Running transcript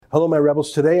Hello, my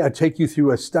rebels. Today I take you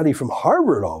through a study from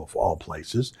Harvard, of all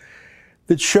places,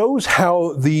 that shows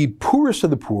how the poorest of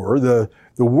the poor, the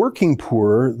working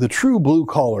poor, the true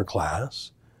blue-collar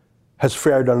class, has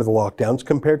fared under the lockdowns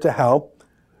compared to how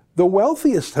the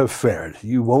wealthiest have fared.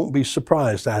 You won't be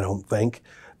surprised, I don't think.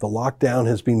 The lockdown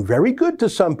has been very good to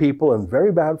some people and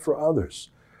very bad for others.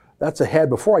 That's ahead.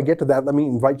 Before I get to that, let me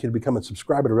invite you to become a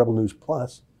subscriber to Rebel News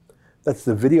Plus. That's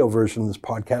the video version of this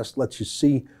podcast. Lets you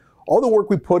see all the work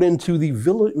we put into the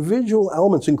visual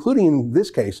elements, including, in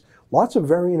this case, lots of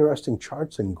very interesting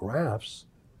charts and graphs.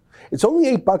 It's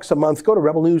only $8 a month. Go to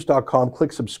rebelnews.com,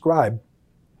 click subscribe.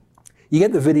 You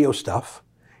get the video stuff.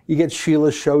 You get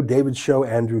Sheila's show, David's show,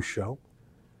 Andrew's show.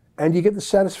 And you get the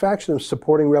satisfaction of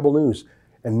supporting Rebel News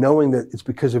and knowing that it's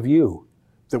because of you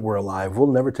that we're alive. We'll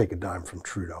never take a dime from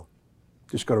Trudeau.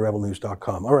 Just go to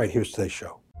rebelnews.com. All right, here's today's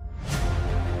show.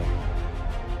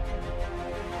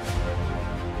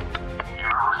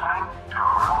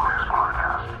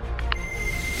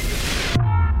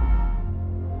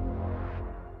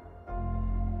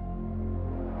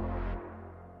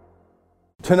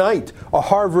 Tonight, a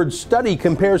Harvard study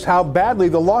compares how badly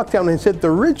the lockdown has hit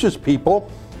the richest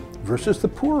people versus the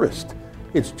poorest.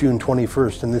 It's June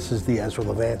 21st, and this is the Ezra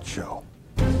Levant Show.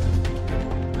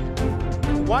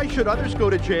 Why should others go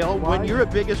to jail when you're the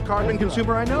biggest carbon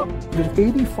consumer I know? There's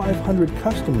 8,500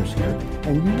 customers here,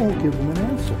 and you won't give them an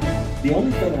answer. The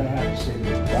only thing I have to say to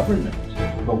the government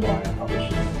about why I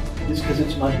publish it is because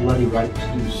it's my bloody right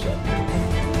to do so.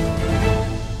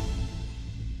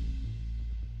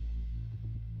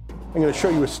 I'm going to show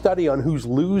you a study on who's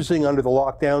losing under the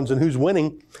lockdowns and who's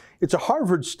winning. It's a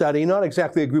Harvard study, not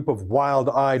exactly a group of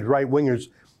wild-eyed right-wingers.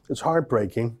 It's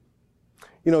heartbreaking.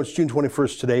 You know, it's June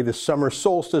 21st today, the summer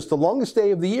solstice, the longest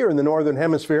day of the year in the Northern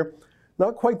Hemisphere.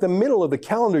 Not quite the middle of the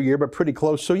calendar year, but pretty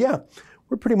close. So yeah,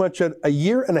 we're pretty much at a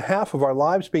year and a half of our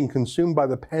lives being consumed by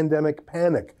the pandemic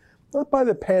panic. Not by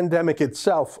the pandemic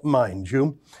itself, mind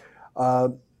you.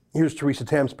 Here's Theresa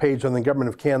Tam's page on the Government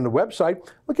of Canada website.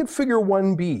 Look at figure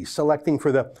 1B, selecting for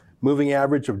the moving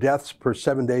average of deaths per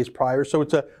 7 days prior. So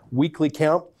it's a weekly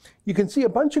count. You can see a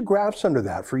bunch of graphs under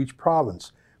that for each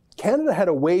province. Canada had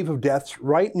a wave of deaths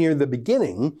right near the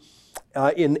beginning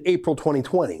in April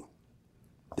 2020.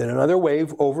 Then another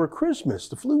wave over Christmas,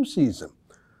 the flu season.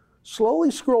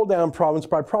 Slowly scroll down province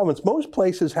by province. Most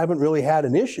places haven't really had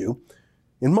an issue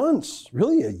in months,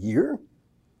 really a year.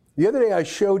 The other day I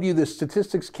showed you the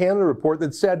Statistics Canada report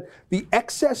that said the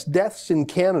excess deaths in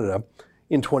Canada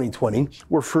in 2020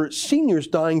 were for seniors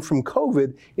dying from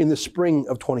COVID in the spring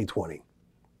of 2020.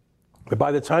 But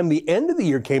by the time the end of the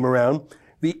year came around,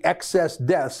 the excess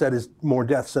deaths, that is more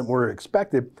deaths than were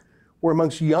expected, were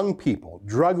amongst young people,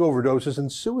 drug overdoses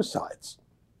and suicides.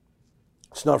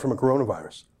 It's not from a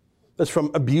coronavirus. That's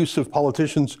from abusive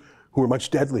politicians who are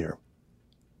much deadlier.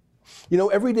 You know,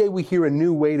 every day we hear a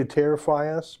new way to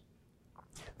terrify us.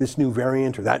 This new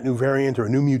variant or that new variant or a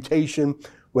new mutation,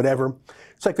 whatever.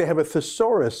 It's like they have a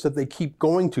thesaurus that they keep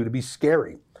going to be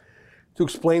scary, to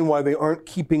explain why they aren't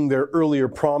keeping their earlier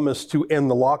promise to end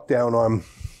the lockdown on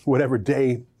whatever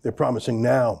day they're promising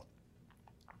now.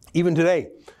 Even today,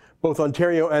 both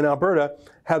Ontario and Alberta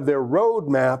have their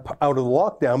roadmap out of the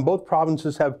lockdown. Both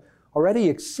provinces have already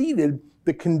exceeded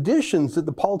the conditions that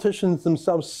the politicians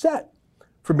themselves set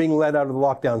for being let out of the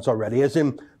lockdowns already. As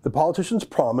in, the politicians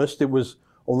promised it was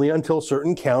only until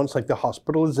certain counts, like the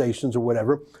hospitalizations or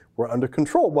whatever, were under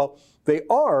control. Well, they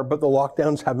are, but the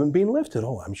lockdowns haven't been lifted.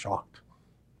 Oh, I'm shocked.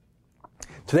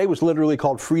 Today was literally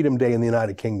called Freedom Day in the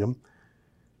United Kingdom.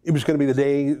 It was going to be the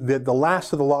day that the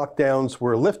last of the lockdowns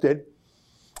were lifted.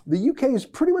 The UK is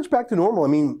pretty much back to normal. I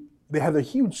mean, they have the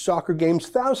huge soccer games,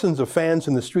 thousands of fans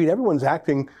in the street. Everyone's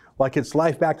acting like it's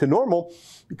life back to normal,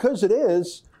 because it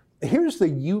is. Here's the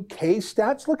UK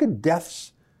stats. Look at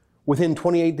deaths within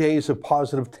 28 days of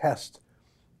positive test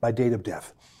by date of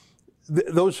death.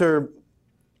 Those are,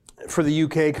 for the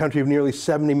UK, country of nearly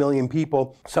 70 million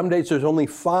people. Some days there's only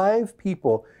 5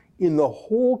 people in the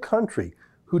whole country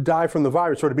who die from the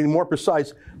virus, or to be more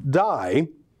precise, die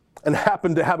and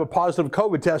happen to have a positive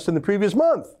COVID test in the previous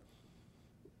month.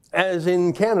 As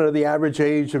in Canada, the average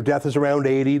age of death is around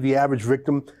 80. The average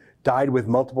victim died with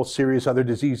multiple serious other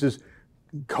diseases.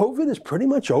 COVID is pretty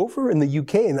much over in the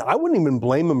UK, and I wouldn't even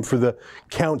blame them for the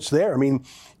counts there. I mean,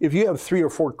 if you have 3 or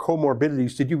 4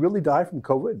 comorbidities, did you really die from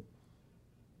COVID?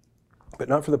 But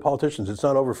not for the politicians. It's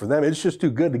not over for them. It's just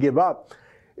too good to give up.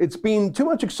 It's been too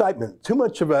much excitement, too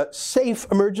much of a safe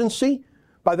emergency.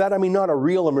 By that, I mean not a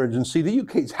real emergency. The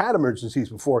UK's had emergencies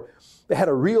before. They had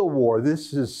a real war.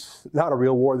 This is not a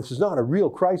real war. This is not a real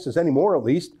crisis anymore, at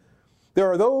least.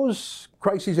 There are those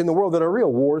crises in the world that are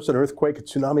real wars, an earthquake, a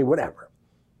tsunami, whatever.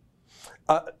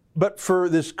 But for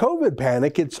this COVID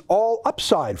panic, it's all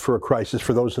upside for a crisis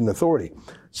for those in authority.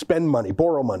 Spend money,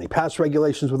 borrow money, pass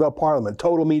regulations without parliament,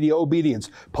 total media obedience,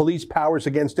 police powers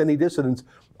against any dissidents.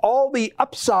 All the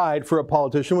upside for a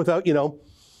politician without,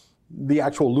 the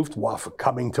actual Luftwaffe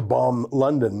coming to bomb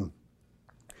London.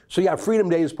 So yeah, Freedom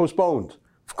Day is postponed.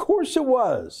 Of course it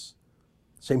was.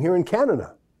 Same here in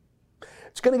Canada.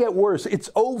 It's going to get worse. It's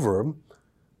over.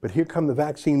 But here come the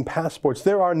vaccine passports.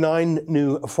 There are 9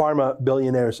 new pharma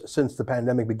billionaires since the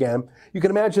pandemic began. You can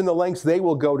imagine the lengths they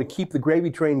will go to keep the gravy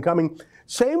train coming.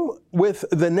 Same with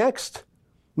the next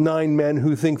 9 men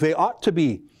who think they ought to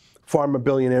be pharma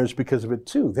billionaires because of it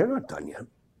too. They're not done yet.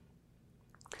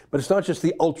 But it's not just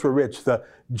the ultra-rich, the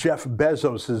Jeff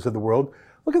Bezoses of the world.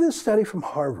 Look at this study from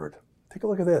Harvard. Take a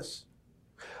look at this.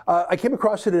 I came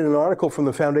across it in an article from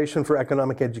the Foundation for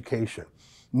Economic Education.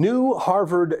 New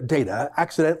Harvard data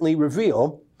accidentally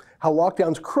reveal how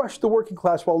lockdowns crushed the working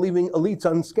class while leaving elites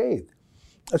unscathed.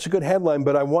 That's a good headline,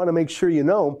 but I want to make sure you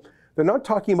know they're not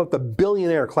talking about the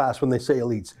billionaire class when they say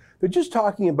elites. They're just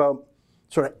talking about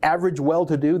sort of average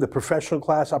well-to-do, the professional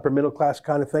class, upper middle class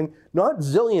kind of thing, not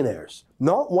zillionaires,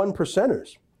 not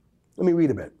 1%ers. Let me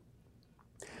read a bit.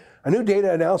 A new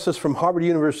data analysis from Harvard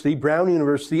University, Brown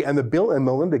University, and the Bill and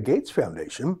Melinda Gates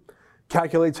Foundation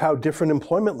calculates how different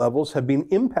employment levels have been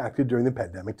impacted during the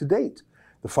pandemic to date.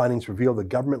 The findings reveal that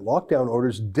government lockdown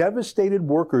orders devastated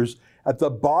workers at the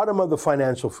bottom of the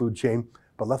financial food chain,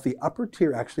 but left the upper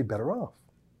tier actually better off.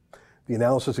 The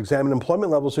analysis examined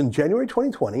employment levels in January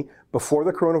 2020, before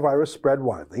the coronavirus spread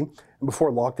widely, and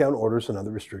before lockdown orders and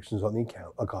other restrictions on the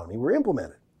economy were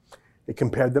implemented. It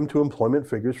compared them to employment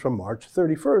figures from March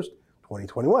 31st,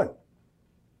 2021.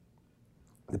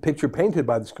 The picture painted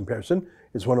by this comparison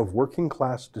is one of working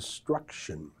class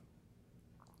destruction.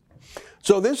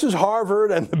 So this is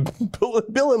Harvard and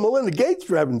Bill and Melinda Gates,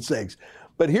 for heaven's sakes.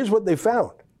 But here's what they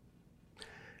found.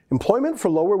 Employment for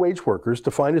lower wage workers,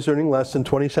 defined as earning less than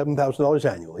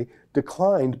 $27,000 annually,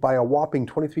 declined by a whopping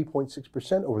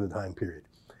 23.6% over the time period.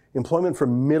 Employment for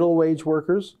middle wage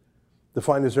workers,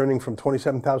 defined as earning from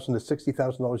 $27,000 to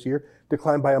 $60,000 a year,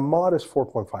 declined by a modest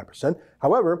 4.5%.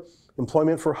 However,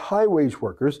 employment for high wage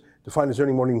workers, defined as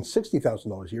earning more than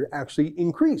 $60,000 a year, actually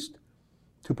increased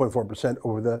 2.4%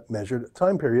 over the measured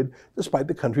time period, despite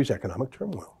the country's economic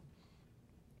turmoil.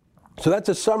 So that's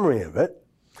a summary of it.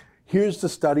 Here's the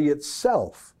study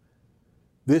itself.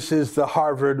 This is the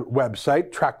Harvard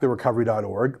website,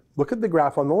 tracktherecovery.org. Look at the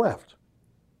graph on the left.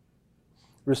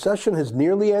 Recession has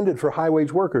nearly ended for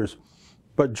high-wage workers,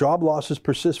 but job losses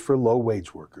persist for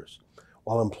low-wage workers.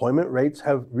 While employment rates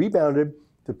have rebounded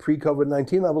to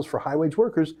pre-COVID-19 levels for high-wage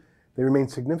workers, they remain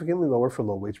significantly lower for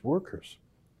low-wage workers.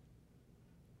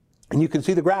 And you can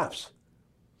see the graphs.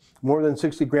 More than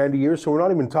 60 grand a year, so we're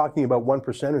not even talking about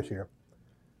 1%ers here.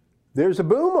 There's a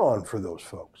boom on for those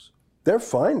folks. They're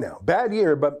fine now. Bad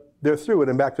year, but they're through it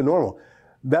and back to normal.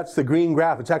 That's the green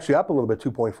graph. It's actually up a little bit,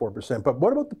 2.4%. But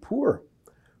what about the poor?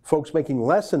 Folks making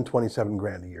less than 27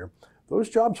 grand a year. Those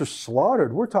jobs are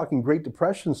slaughtered. We're talking Great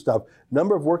Depression stuff.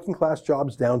 Number of working class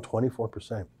jobs down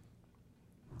 24%.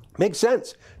 Makes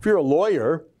sense. If you're a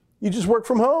lawyer, you just work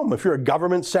from home. If you're a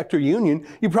government sector union,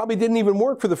 you probably didn't even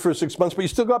work for the first 6 months, but you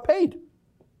still got paid.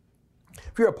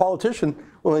 If you're a politician,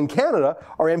 well, in Canada,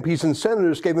 our MPs and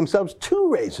senators gave themselves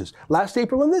 2 raises, last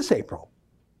April and this April.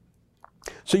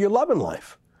 So you're loving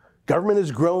life. Government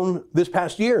has grown this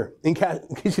past year, in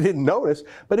case you didn't notice.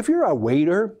 But if you're a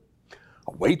waiter,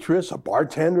 a waitress, a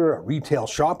bartender, a retail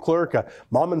shop clerk, a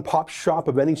mom and pop shop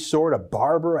of any sort, a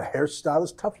barber, a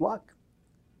hairstylist, tough luck.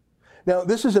 Now,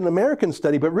 this is an American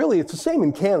study, but really it's the same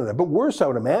in Canada, but worse, I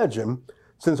would imagine,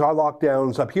 since our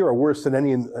lockdowns up here are worse than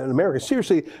any in America.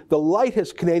 Seriously, the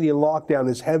lightest Canadian lockdown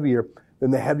is heavier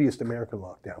than the heaviest American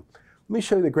lockdown. Let me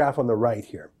show you the graph on the right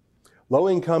here.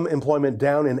 Low-income employment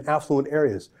down in affluent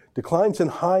areas. Declines in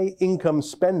high-income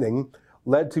spending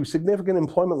led to significant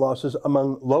employment losses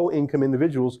among low-income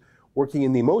individuals working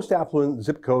in the most affluent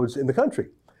zip codes in the country,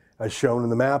 as shown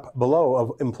in the map below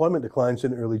of employment declines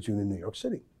in early June in New York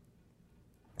City.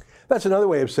 That's another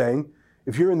way of saying,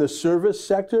 if you're in the service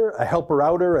sector, a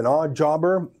helper-outer, an odd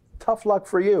jobber, tough luck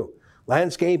for you.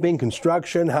 Landscaping,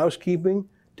 construction, housekeeping,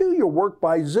 do your work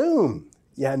by Zoom.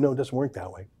 Yeah, no, it doesn't work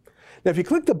that way. Now, if you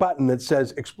click the button that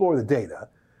says Explore the Data,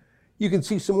 you can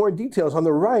see some more details. On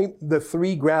the right, the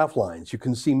 3 graph lines. You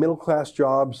can see middle-class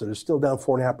jobs that are still down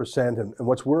 4.5%, and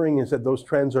what's worrying is that those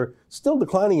trends are still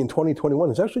declining in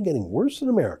 2021. It's actually getting worse in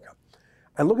America.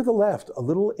 And look at the left, a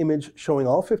little image showing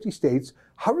all 50 states.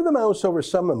 Hover the mouse over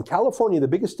some of them. California, the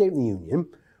biggest state in the union,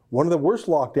 one of the worst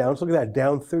lockdowns. Look at that,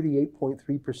 down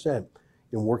 38.3%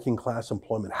 in working class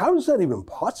employment. How is that even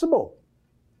possible?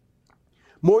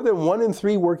 More than 1 in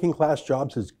 3 working class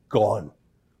jobs is gone.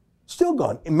 Still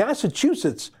gone. In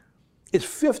Massachusetts, it's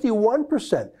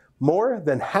 51%. More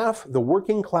than half the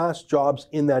working class jobs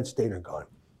in that state are gone.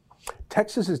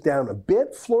 Texas is down a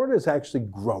bit. Florida is actually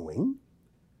growing.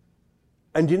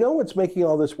 And do you know what's making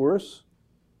all this worse?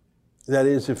 That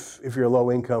is, if you're a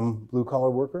low-income,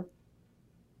 blue-collar worker?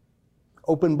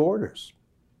 Open borders.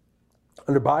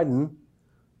 Under Biden,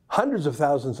 hundreds of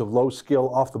thousands of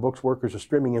low-skill, off-the-books workers are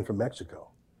streaming in from Mexico.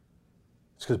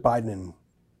 It's because Biden and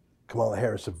Kamala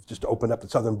Harris have just opened up the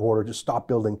southern border, just stopped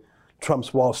building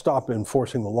Trump's wall, stopped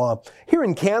enforcing the law. Here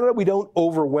in Canada, we don't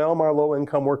overwhelm our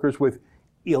low-income workers with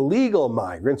illegal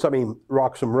migrants. I mean,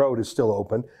 Roxham Road is still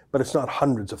open, but it's not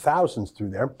hundreds of thousands through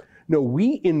there. No,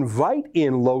 we invite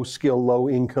in low-skill,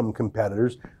 low-income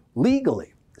competitors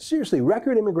legally. Seriously,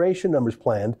 record immigration numbers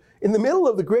planned in the middle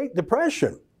of the Great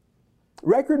Depression.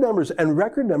 Record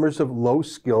numbers of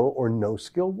low-skill or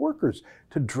no-skill workers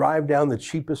to drive down the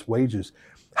cheapest wages.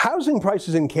 Housing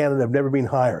prices in Canada have never been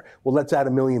higher. Well, let's add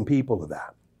 1 million people to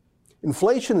that.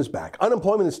 Inflation is back.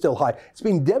 Unemployment is still high. It's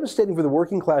been devastating for the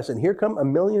working class, and here come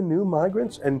 1 million new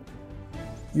migrants, and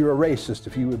you're a racist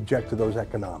if you object to those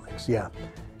economics. Yeah,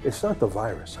 it's not the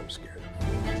virus I'm scared of.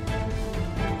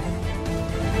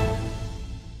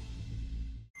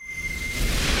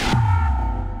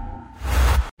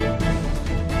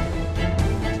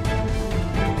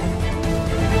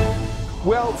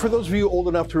 Well, for those of you old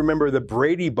enough to remember the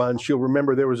Brady Bunch, you'll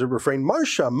remember there was a refrain,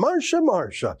 Marsha, Marsha,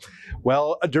 Marsha.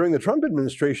 Well, during the Trump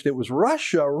administration, it was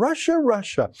Russia, Russia,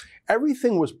 Russia.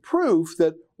 Everything was proof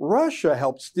that Russia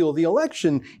helped steal the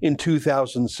election in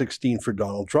 2016 for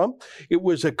Donald Trump. It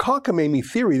was a cockamamie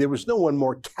theory. There was no one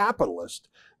more capitalist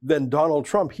than Donald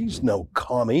Trump. He's no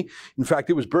commie. In fact,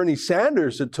 it was Bernie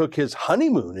Sanders that took his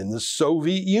honeymoon in the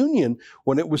Soviet Union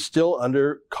when it was still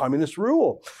under communist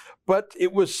rule. But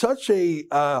it was such a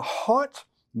hot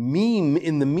meme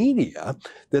in the media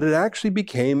that it actually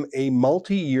became a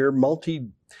multi-year,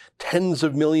 multi-tens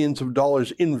of millions of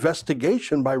dollars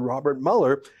investigation by Robert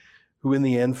Mueller, who in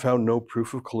the end found no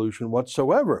proof of collusion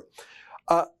whatsoever.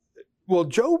 Well,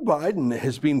 Joe Biden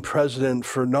has been president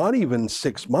for not even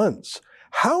 6 months.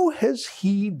 How has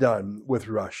he done with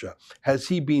Russia? Has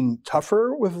he been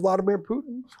tougher with Vladimir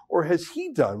Putin, or has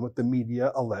he done what the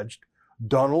media alleged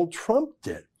Donald Trump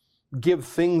did? Give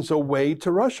things away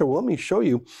to Russia. Well, let me show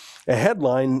you a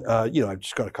headline. I've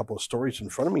just got a couple of stories in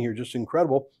front of me here, just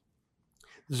incredible.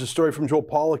 This is a story from Joel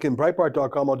Pollack in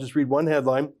Breitbart.com. I'll just read one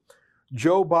headline.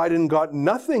 Joe Biden got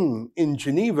nothing in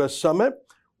Geneva summit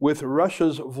with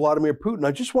Russia's Vladimir Putin.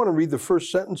 I just want to read the first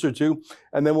sentence or two,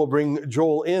 and then we'll bring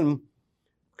Joel in.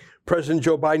 President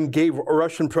Joe Biden gave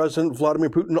Russian President Vladimir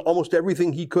Putin almost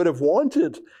everything he could have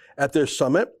wanted at their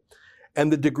summit. And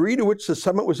the degree to which the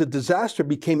summit was a disaster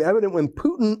became evident when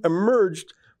Putin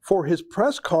emerged for his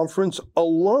press conference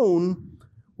alone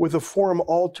with a forum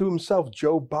all to himself.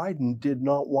 Joe Biden did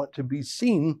not want to be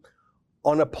seen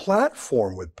on a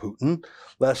platform with Putin,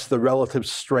 lest the relative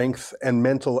strength and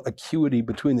mental acuity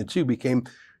between the two became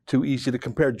too easy to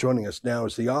compare. Joining us now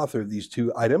is the author of these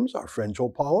two items, our friend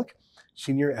Joel Pollack,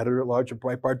 senior editor-at-large at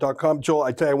Breitbart.com. Joel,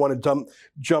 I tell you, I want to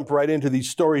jump right into these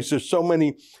stories. There's so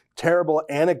many terrible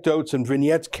anecdotes and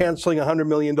vignettes, canceling $100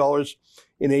 million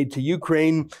in aid to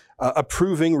Ukraine,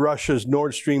 approving Russia's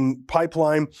Nord Stream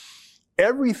pipeline.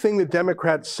 Everything the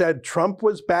Democrats said Trump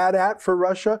was bad at for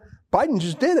Russia, Biden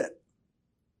just did it.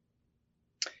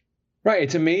 Right.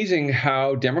 It's amazing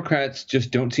how Democrats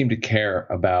just don't seem to care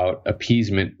about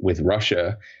appeasement with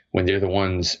Russia when they're the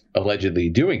ones allegedly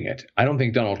doing it. I don't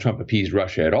think Donald Trump appeased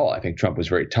Russia at all. I think Trump was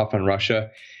very tough on Russia.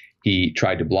 He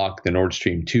tried to block the Nord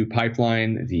Stream 2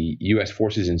 pipeline. The U.S.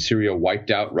 forces in Syria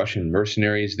wiped out Russian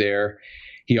mercenaries there.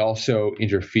 He also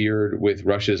interfered with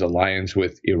Russia's alliance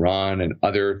with Iran and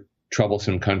other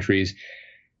troublesome countries.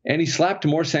 And he slapped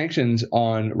more sanctions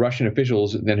on Russian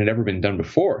officials than had ever been done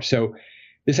before. So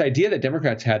this idea that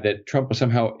Democrats had that Trump was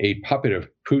somehow a puppet of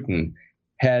Putin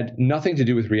had nothing to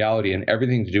do with reality and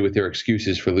everything to do with their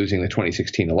excuses for losing the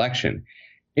 2016 election.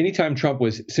 Anytime Trump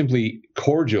was simply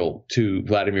cordial to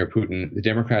Vladimir Putin, the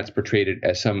Democrats portrayed it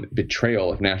as some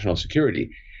betrayal of national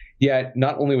security. Yet,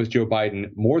 not only was Joe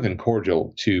Biden more than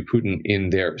cordial to Putin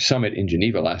in their summit in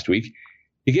Geneva last week,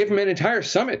 he gave him an entire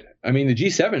summit. I mean, the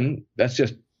G7, that's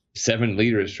just 7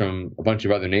 leaders from a bunch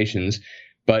of other nations.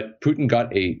 But Putin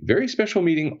got a very special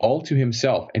meeting all to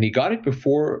himself, and he got it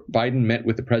before Biden met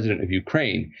with the president of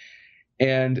Ukraine.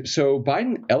 And so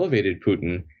Biden elevated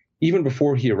Putin even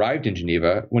before he arrived in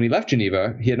Geneva. When he left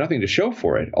Geneva, he had nothing to show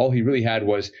for it. All he really had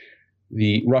was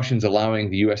the Russians allowing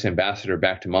the U.S. ambassador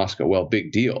back to Moscow. Well,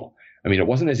 big deal. I mean, it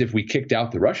wasn't as if we kicked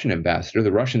out the Russian ambassador.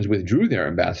 The Russians withdrew their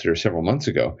ambassador several months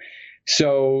ago.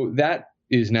 So that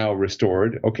is now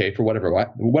restored, okay, for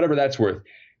whatever that's worth.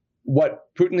 What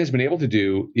Putin has been able to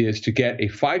do is to get a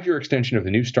 5-year extension of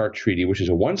the New START treaty, which is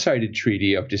a one-sided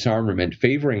treaty of disarmament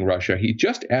favoring Russia. He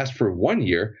just asked for 1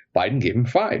 year. Biden gave him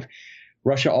 5.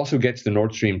 Russia also gets the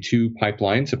Nord Stream 2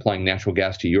 pipeline supplying natural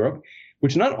gas to Europe,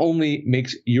 which not only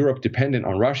makes Europe dependent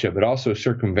on Russia, but also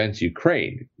circumvents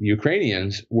Ukraine. The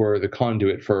Ukrainians were the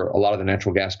conduit for a lot of the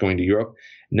natural gas going to Europe.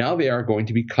 Now they are going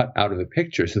to be cut out of the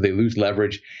picture, so they lose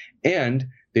leverage and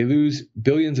they lose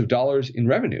billions of dollars in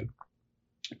revenue.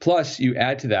 Plus, you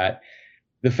add to that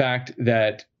the fact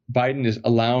that Biden is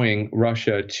allowing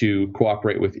Russia to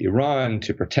cooperate with Iran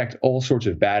to protect all sorts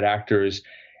of bad actors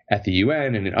at the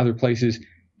UN and in other places.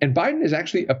 And Biden is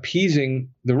actually appeasing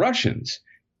the Russians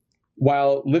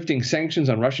while lifting sanctions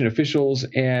on Russian officials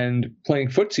and playing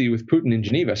footsie with Putin in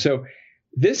Geneva. So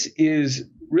this is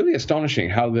really astonishing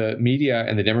how the media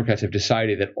and the Democrats have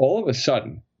decided that all of a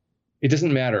sudden, it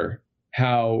doesn't matter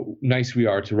how nice we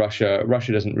are to Russia.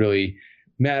 Russia doesn't really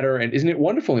matter. And isn't it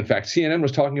wonderful? In fact, CNN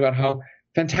was talking about how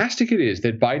fantastic it is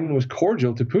that Biden was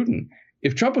cordial to Putin.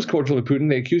 If Trump was cordial to Putin,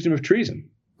 they accused him of treason.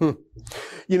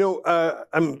 You know,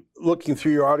 I'm looking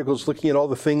through your articles, looking at all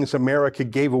the things America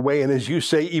gave away, and as you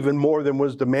say, even more than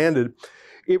was demanded.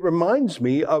 It reminds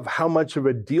me of how much of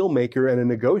a deal maker and a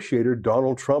negotiator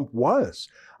Donald Trump was.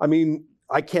 I mean,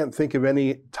 I can't think of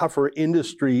any tougher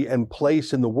industry and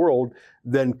place in the world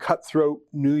than cutthroat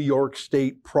New York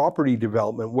State property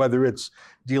development, whether it's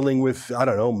dealing with, I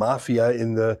don't know, mafia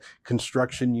in the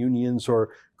construction unions or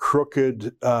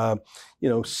crooked,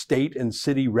 state and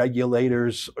city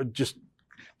regulators, just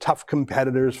tough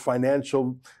competitors,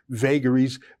 financial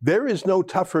vagaries. There is no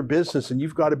tougher business, and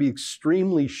you've got to be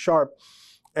extremely sharp.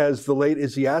 As the late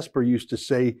Izzy Asper used to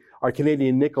say, our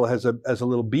Canadian nickel has a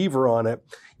little beaver on it.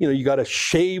 You know, you got to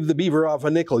shave the beaver off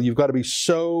a nickel. You've got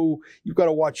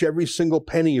to watch every single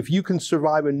penny. If you can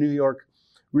survive in New York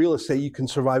real estate, you can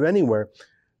survive anywhere.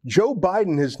 Joe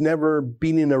Biden has never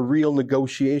been in a real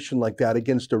negotiation like that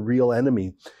against a real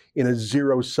enemy in a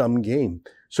zero-sum game.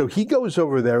 So he goes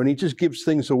over there and he just gives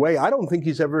things away. I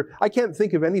can't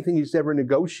think of anything he's ever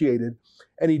negotiated,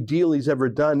 any deal he's ever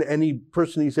done, any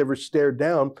person he's ever stared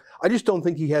down. I just don't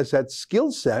think he has that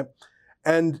skill set.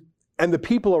 And the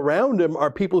people around him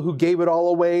are people who gave it all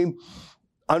away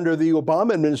under the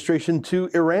Obama administration to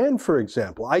Iran, for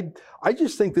example. I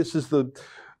just think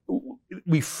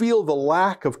we feel the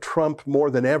lack of Trump more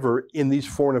than ever in these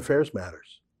foreign affairs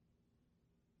matters.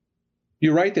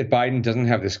 You're right that Biden doesn't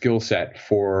have the skill set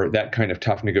for that kind of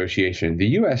tough negotiation. The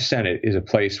U.S. Senate is a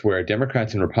place where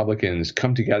Democrats and Republicans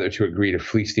come together to agree to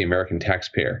fleece the American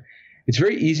taxpayer. It's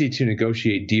very easy to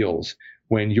negotiate deals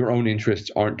when your own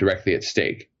interests aren't directly at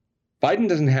stake. Biden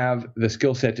doesn't have the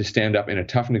skill set to stand up in a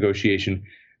tough negotiation,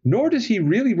 nor does he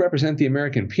really represent the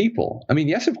American people. I mean,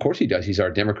 yes, of course he does. He's our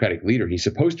Democratic leader. He's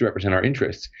supposed to represent our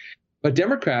interests. But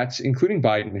Democrats, including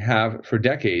Biden, have for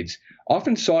decades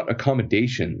often sought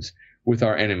accommodations with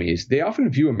our enemies. They often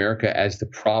view America as the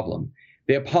problem.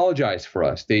 They apologize for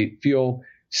us. They feel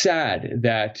sad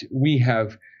that we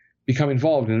have become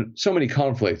involved in so many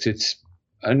conflicts. It's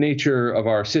a nature of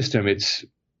our system. It's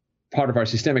part of our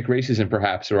systemic racism,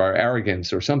 perhaps, or our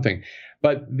arrogance or something.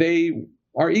 But they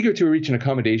are eager to reach an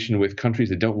accommodation with countries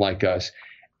that don't like us.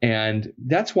 And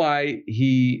that's why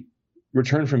he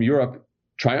returned from Europe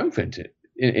triumphant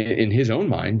in his own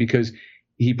mind, because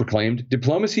he proclaimed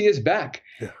diplomacy is back.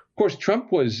 Yeah. Of course,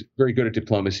 Trump was very good at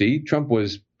diplomacy. Trump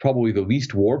was probably the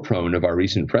least war-prone of our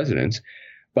recent presidents.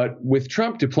 But with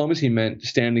Trump, diplomacy meant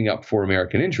standing up for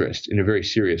American interests in a very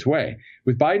serious way.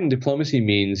 With Biden, diplomacy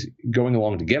means going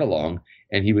along to get along.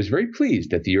 And he was very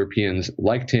pleased that the Europeans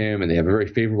liked him and they have a very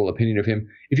favorable opinion of him.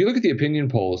 If you look at the opinion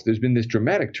polls, there's been this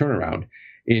dramatic turnaround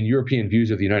in European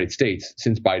views of the United States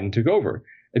since Biden took over.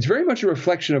 It's very much a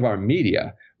reflection of our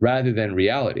media rather than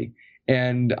reality.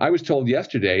 And I was told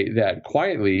yesterday that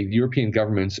quietly, the European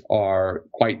governments are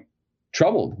quite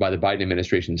troubled by the Biden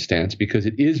administration's stance because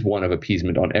it is one of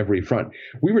appeasement on every front.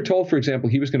 We were told, for example,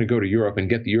 he was going to go to Europe and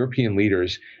get the European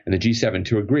leaders and the G7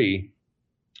 to agree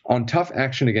on tough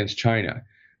action against China.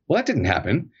 Well, that didn't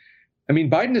happen. I mean,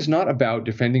 Biden is not about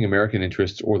defending American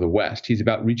interests or the West. He's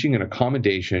about reaching an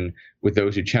accommodation with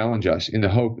those who challenge us in the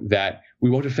hope that we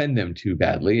won't offend them too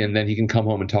badly, and then he can come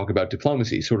home and talk about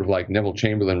diplomacy, sort of like Neville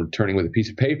Chamberlain returning with a piece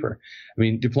of paper. I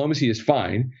mean, diplomacy is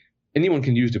fine. Anyone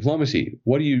can use diplomacy.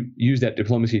 What do you use that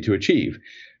diplomacy to achieve?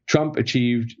 Trump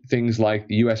achieved things like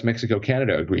the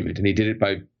U.S.-Mexico-Canada agreement, and he did it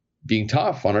by being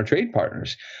tough on our trade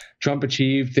partners. Trump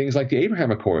achieved things like the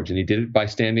Abraham Accords, and he did it by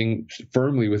standing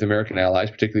firmly with American allies,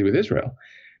 particularly with Israel.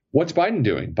 What's Biden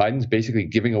doing? Biden's basically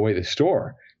giving away the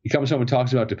store. He comes home and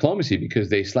talks about diplomacy because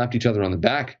they slapped each other on the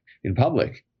back in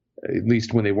public, at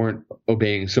least when they weren't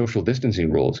obeying social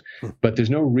distancing rules. But there's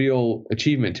no real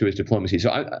achievement to his diplomacy.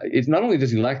 So it's not only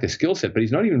does he lack the skill set, but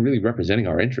he's not even really representing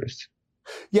our interests.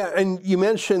 Yeah, and you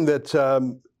mentioned that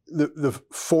the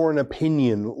foreign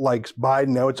opinion likes Biden.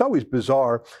 Now, it's always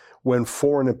bizarre when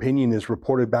foreign opinion is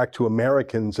reported back to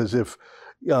Americans as if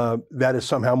that is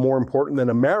somehow more important than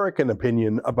American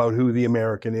opinion about who the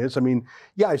American is. I mean,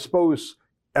 yeah, I suppose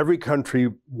every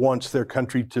country wants their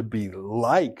country to be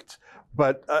liked,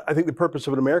 but I think the purpose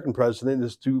of an American president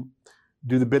is to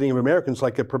do the bidding of Americans,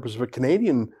 like the purpose of a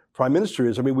Canadian prime minister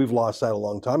is. I mean, we've lost that a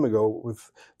long time ago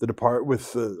with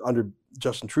under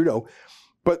Justin Trudeau.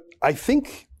 But I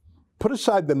think, put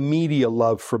aside the media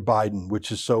love for Biden,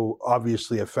 which is so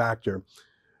obviously a factor,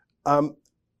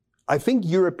 I think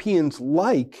Europeans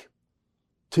like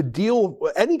to deal,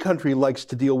 any country likes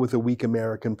to deal with a weak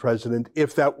American president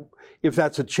if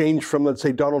that's a change from, let's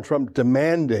say, Donald Trump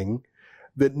demanding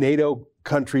that NATO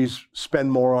countries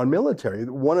spend more on military.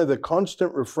 One of the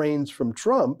constant refrains from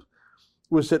Trump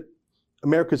was that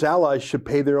America's allies should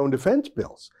pay their own defense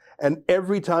bills. And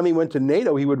every time he went to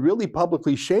NATO, he would really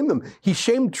publicly shame them. He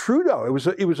shamed Trudeau.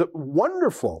 It was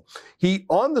wonderful. He,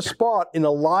 on the spot in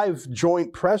a live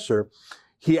joint presser,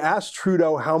 he asked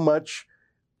Trudeau how much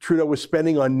Trudeau was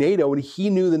spending on NATO, and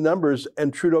he knew the numbers,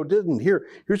 and Trudeau didn't.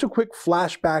 Here's a quick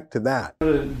flashback to that.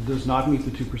 Canada does not meet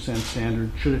the 2%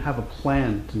 standard. Should it have a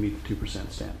plan to meet the 2%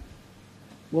 standard?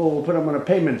 Well, we'll put them on a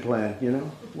payment plan, you know?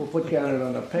 We'll put Canada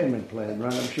on a payment plan,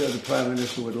 right? I'm sure the Prime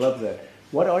Minister would love that.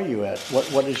 What are you at?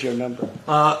 What is your number?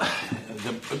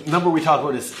 The number we talk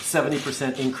about is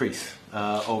 70% increase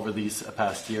over these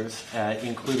past years,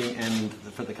 including, and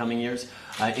for the coming years,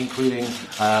 including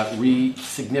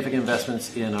significant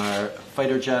investments in our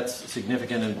fighter jets,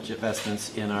 significant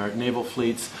investments in our naval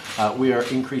fleets. We are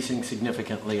increasing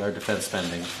significantly our defense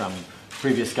spending from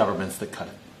previous governments that cut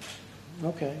it.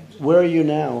 Okay. Where are you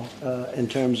now in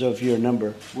terms of your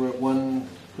number? We're at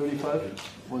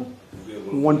 135?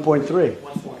 1.3.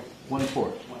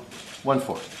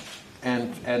 1.4.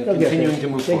 And continuing to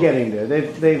move forward. They're getting there.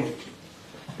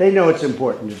 They know it's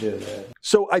important to do that.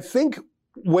 So I think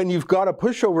when you've got a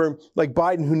pushover like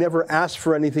Biden who never asks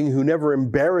for anything, who never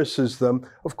embarrasses them,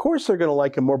 of course they're going to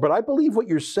like him more. But I believe what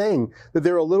you're saying, that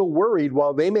they're a little worried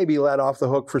while they may be let off the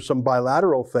hook for some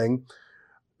bilateral thing.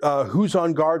 Who's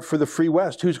on guard for the Free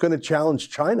West? Who's going to challenge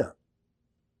China?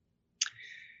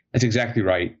 That's exactly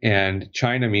right. And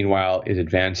China, meanwhile, is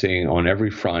advancing on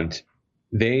every front.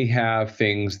 They have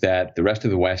things that the rest of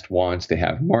the West wants. They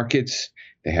have markets,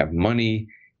 they have money,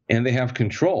 and they have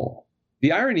control.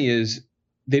 The irony is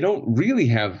they don't really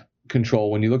have control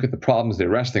when you look at the problems they're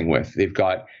wrestling with. They've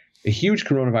got a huge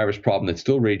coronavirus problem that's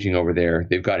still raging over there.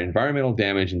 They've got environmental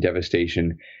damage and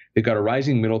devastation. They've got a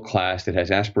rising middle class that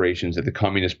has aspirations that the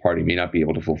Communist Party may not be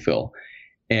able to fulfill.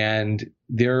 And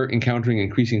they're encountering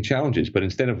increasing challenges. But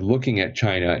instead of looking at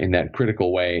China in that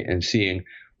critical way and seeing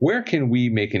where can we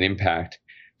make an impact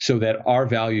so that our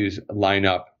values line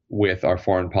up with our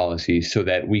foreign policy, so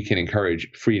that we can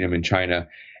encourage freedom in China,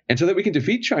 and so that we can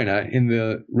defeat China in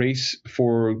the race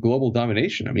for global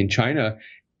domination. I mean, China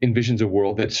envisions a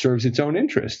world that serves its own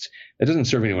interests. That doesn't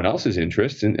serve anyone else's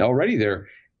interests. And already they're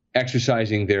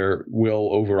exercising their will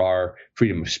over our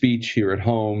freedom of speech here at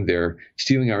home. They're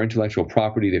stealing our intellectual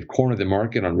property. They've cornered the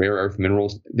market on rare earth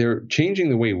minerals. They're changing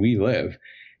the way we live.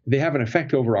 They have an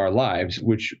effect over our lives,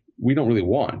 which we don't really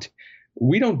want.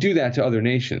 We don't do that to other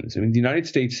nations. I mean, the United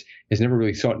States has never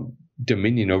really sought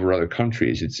dominion over other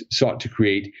countries. It's sought to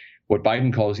create what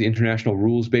Biden calls the international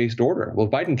rules-based order. Well,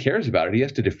 if Biden cares about it, he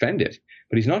has to defend it.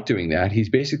 But he's not doing that. He's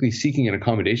basically seeking an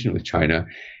accommodation with China.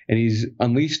 And he's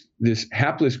unleashed this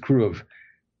hapless crew of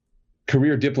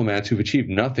career diplomats who've achieved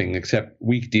nothing except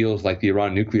weak deals like the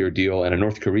Iran nuclear deal and a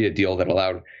North Korea deal that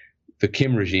allowed the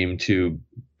Kim regime to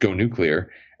go nuclear.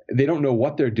 They don't know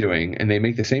what they're doing, and they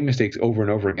make the same mistakes over and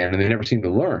over again, and they never seem to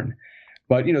learn.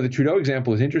 But, you know, the Trudeau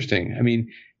example is interesting. I mean,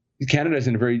 Canada is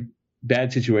in a very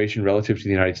bad situation relative to the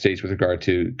United States with regard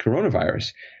to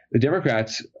coronavirus. The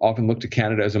Democrats often look to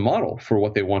Canada as a model for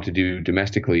what they want to do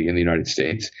domestically in the United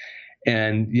States.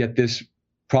 And yet this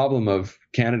problem of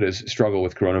Canada's struggle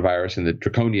with coronavirus and the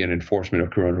draconian enforcement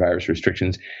of coronavirus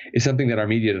restrictions is something that our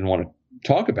media doesn't want to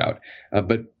talk about.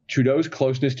 But Trudeau's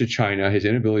closeness to China, his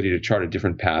inability to chart a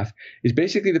different path, is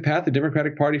basically the path the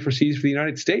Democratic Party foresees for the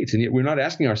United States. And yet we're not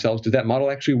asking ourselves, does that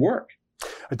model actually work?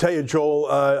 I tell you, Joel,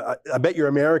 I bet your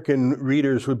American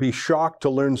readers would be shocked to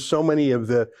learn so many of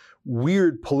the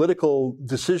weird political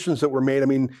decisions that were made. I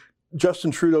mean,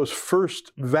 Justin Trudeau's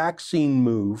first vaccine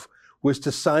move was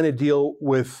to sign a deal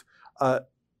with a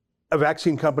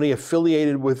vaccine company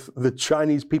affiliated with the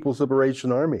Chinese People's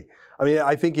Liberation Army. I mean,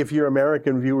 I think if your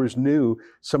American viewers knew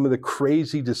some of the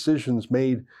crazy decisions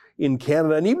made in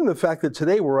Canada, and even the fact that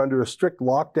today we're under a strict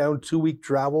lockdown, 2-week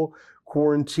travel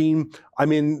quarantine.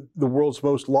 I'm in the world's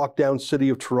most locked down city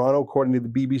of Toronto, according to the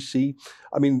BBC.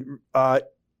 I mean,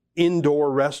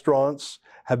 indoor restaurants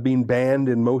have been banned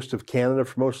in most of Canada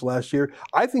for most of last year.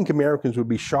 I think Americans would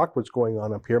be shocked what's going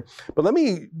on up here. But let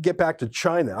me get back to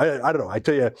China. I don't know. I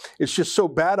tell you, it's just so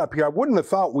bad up here. I wouldn't have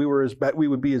thought we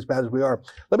would be as bad as we are.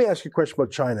 Let me ask you a question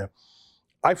about China.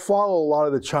 I follow a lot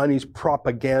of the Chinese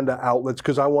propaganda outlets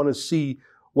because I want to see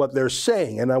what they're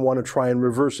saying, and I want to try and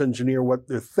reverse engineer what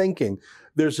they're thinking.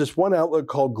 There's this one outlet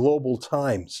called Global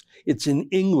Times. It's in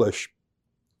English.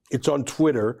 It's on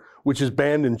Twitter, which is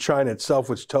banned in China itself,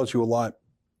 which tells you a lot.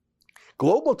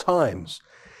 Global Times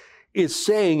is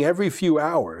saying every few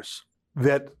hours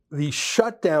that the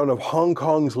shutdown of Hong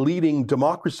Kong's leading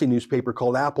democracy newspaper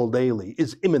called Apple Daily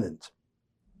is imminent.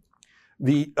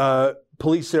 The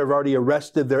police there have already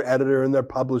arrested their editor and their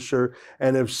publisher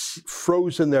and have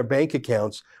frozen their bank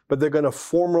accounts, but they're going to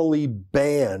formally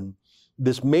ban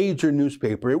this major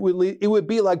newspaper. It would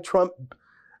be like Trump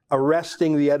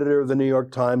arresting the editor of the New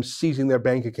York Times, seizing their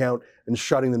bank account, and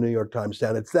shutting the New York Times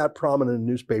down. It's that prominent a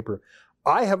newspaper.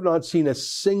 I have not seen a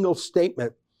single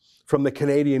statement from the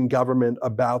Canadian government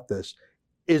about this.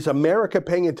 Is America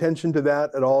paying attention to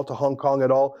that at all, to Hong Kong at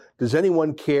all? Does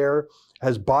anyone care?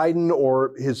 Has Biden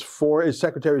or his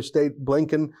Secretary of State,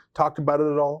 Blinken, talked about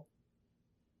it at all?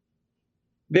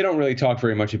 They don't really talk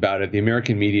very much about it. The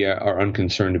American media are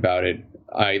unconcerned about it.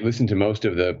 I listened to most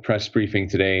of the press briefing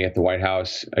today at the White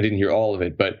House. I didn't hear all of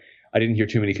it, but I didn't hear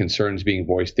too many concerns being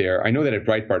voiced there. I know that at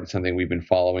Breitbart, it's something we've been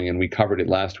following, and we covered it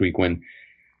last week when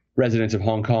residents of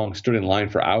Hong Kong stood in line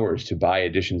for hours to buy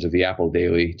editions of the Apple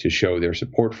Daily to show their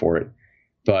support for it.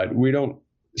 But we don't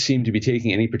seem to be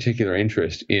taking any particular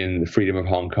interest in the freedom of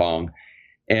Hong Kong.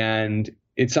 And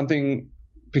it's something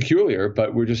peculiar,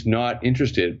 but we're just not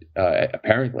interested,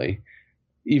 apparently,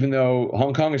 even though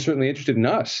Hong Kong is certainly interested in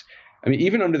us. I mean,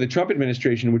 even under the Trump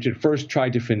administration, which at first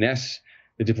tried to finesse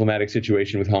the diplomatic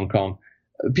situation with Hong Kong,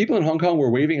 people in Hong Kong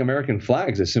were waving American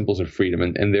flags as symbols of freedom.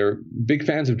 And they're big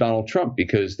fans of Donald Trump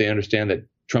because they understand that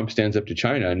Trump stands up to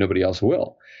China and nobody else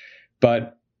will.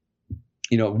 But,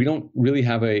 you know, we don't really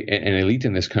have an elite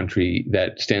in this country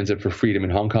that stands up for freedom in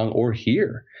Hong Kong or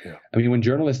here. Yeah. I mean, when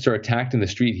journalists are attacked in the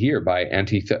street here by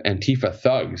Antifa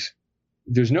thugs,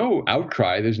 there's no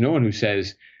outcry. There's no one who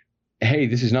says, hey,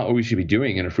 this is not what we should be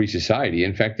doing in a free society.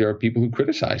 In fact, there are people who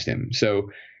criticized him.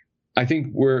 So I think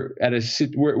we're in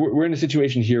a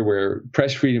situation here where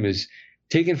press freedom is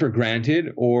taken for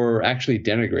granted or actually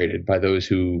denigrated by those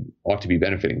who ought to be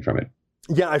benefiting from it.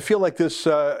 Yeah, I feel like this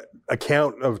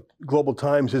account of Global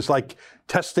Times is like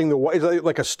testing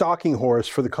like a stalking horse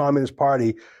for the Communist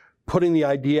Party, putting the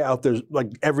idea out there like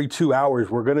every 2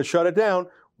 hours, we're going to shut it down.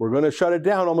 We're going to shut it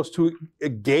down, almost to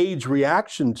gauge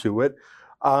reaction to it,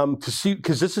 to see,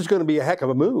 because this is going to be a heck of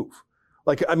a move.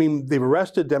 Like, I mean, they've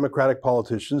arrested Democratic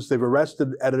politicians. They've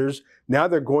arrested editors. Now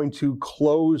they're going to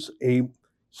close a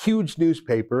huge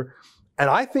newspaper. And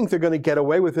I think they're going to get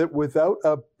away with it without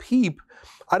a peep.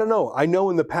 I don't know. I know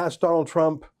in the past, Donald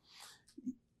Trump,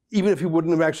 even if he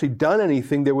wouldn't have actually done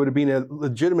anything, there would have been a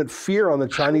legitimate fear on the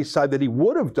Chinese side that he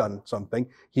would have done something.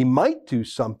 He might do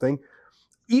something.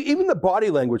 Even the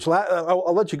body language.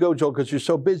 I'll let you go, Joel, because you're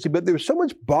so busy. But there was so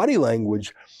much body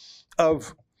language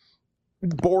of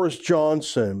Boris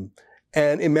Johnson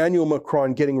and Emmanuel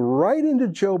Macron getting right into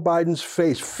Joe Biden's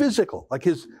face, physical,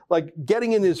 like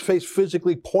getting in his face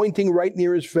physically, pointing right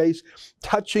near his face,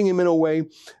 touching him in a way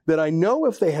that I know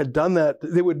if they had done that,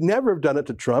 they would never have done it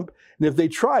to Trump. And if they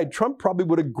tried, Trump probably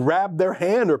would have grabbed their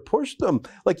hand or pushed them.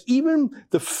 Like even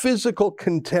the physical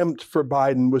contempt for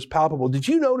Biden was palpable. Did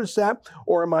you notice that,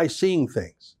 or am I seeing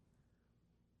things?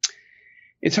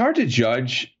 It's hard to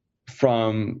judge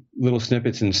from little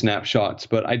snippets and snapshots,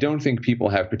 but I don't think people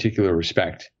have particular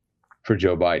respect for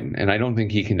Joe Biden. And I don't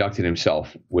think he conducted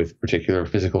himself with particular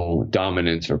physical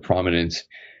dominance or prominence.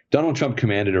 Donald Trump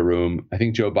commanded a room. I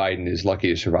think Joe Biden is lucky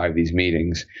to survive these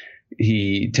meetings.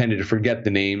 He tended to forget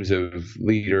the names of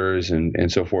leaders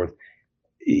and so forth.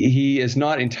 He is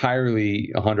not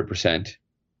entirely 100%.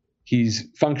 He's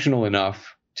functional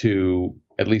enough to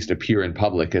at least appear in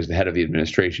public as the head of the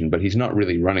administration, but he's not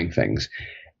really running things.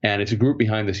 And it's a group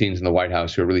behind the scenes in the White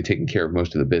House who are really taking care of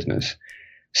most of the business.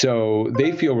 So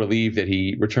they feel relieved that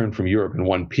he returned from Europe in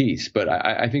one piece. But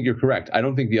I think you're correct. I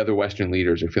don't think the other Western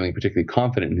leaders are feeling particularly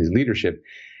confident in his leadership.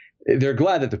 They're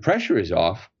glad that the pressure is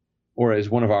off. Or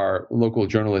as one of our local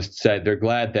journalists said, they're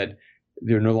glad that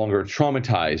they're no longer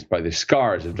traumatized by the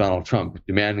scars of Donald Trump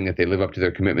demanding that they live up to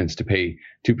their commitments to pay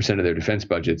 2% of their defense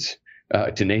budgets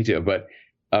to NATO. But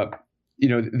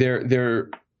they're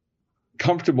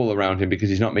comfortable around him because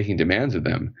he's not making demands of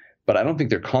them. But I don't think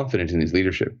they're confident in his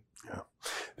leadership. Yeah.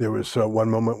 There was one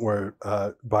moment where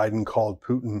Biden called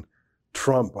Putin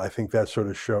Trump. I think that sort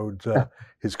of showed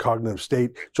his cognitive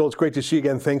state. Joel, it's great to see you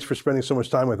again. Thanks for spending so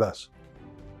much time with us.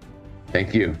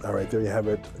 Thank you. All right, there you have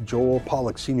it. Joel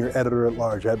Pollak, Senior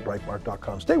Editor-at-Large at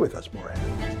Breitbart.com. Stay with us, more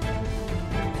ahead.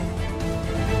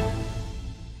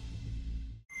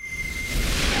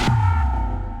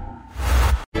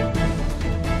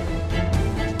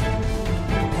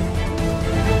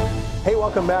 Hey,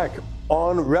 welcome back.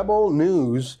 On Rebel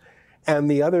News and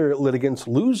the other litigants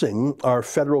losing our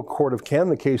federal court of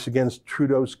Canada case against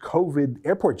Trudeau's COVID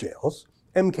airport jails,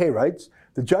 MK writes,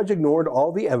 the judge ignored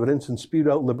all the evidence and spewed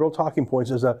out Liberal talking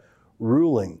points as a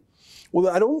ruling. Well,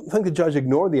 I don't think the judge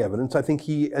ignored the evidence. I think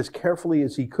he, as carefully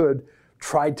as he could,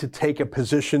 tried to take a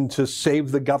position to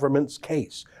save the government's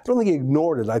case. I don't think he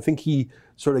ignored it. I think he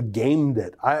sort of gamed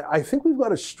it. I think we've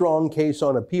got a strong case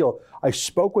on appeal. I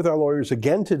spoke with our lawyers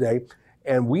again today,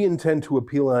 and we intend to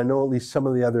appeal, and I know at least some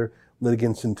of the other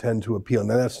litigants intend to appeal.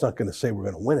 Now, that's not going to say we're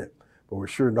going to win it, but we're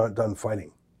sure not done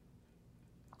fighting.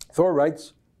 Thor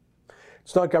writes,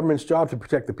 it's not government's job to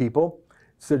protect the people.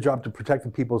 It's their job to protect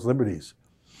the people's liberties.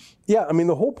 Yeah, I mean,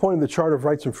 the whole point of the Charter of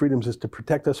Rights and Freedoms is to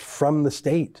protect us from the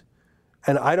state.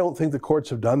 And I don't think the courts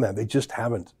have done that. They just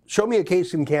haven't. Show me a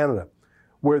case in Canada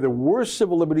where the worst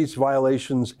civil liberties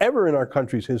violations ever in our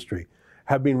country's history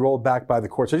have been rolled back by the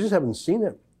courts. I just haven't seen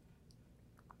it.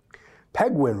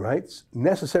 Pegwin writes,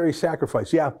 necessary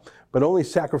sacrifice. Yeah, but only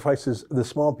sacrifices the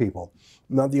small people,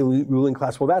 not the elite ruling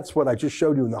class. Well, that's what I just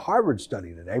showed you in the Harvard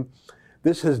study today.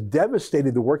 This has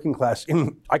devastated the working class.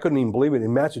 I couldn't even believe it.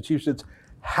 In Massachusetts,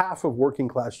 half of working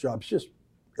class jobs just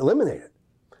eliminated.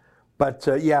 But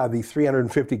yeah, the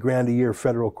 $350,000 a year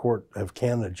federal court of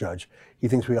Canada judge, he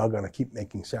thinks we all got to keep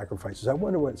making sacrifices. I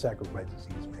wonder what sacrifices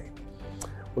he's made.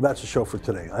 Well, that's the show for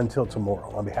today. Until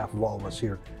tomorrow, on behalf of all of us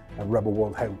here at Rebel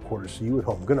World Headquarters, see you at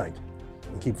home. Good night,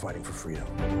 and keep fighting for freedom.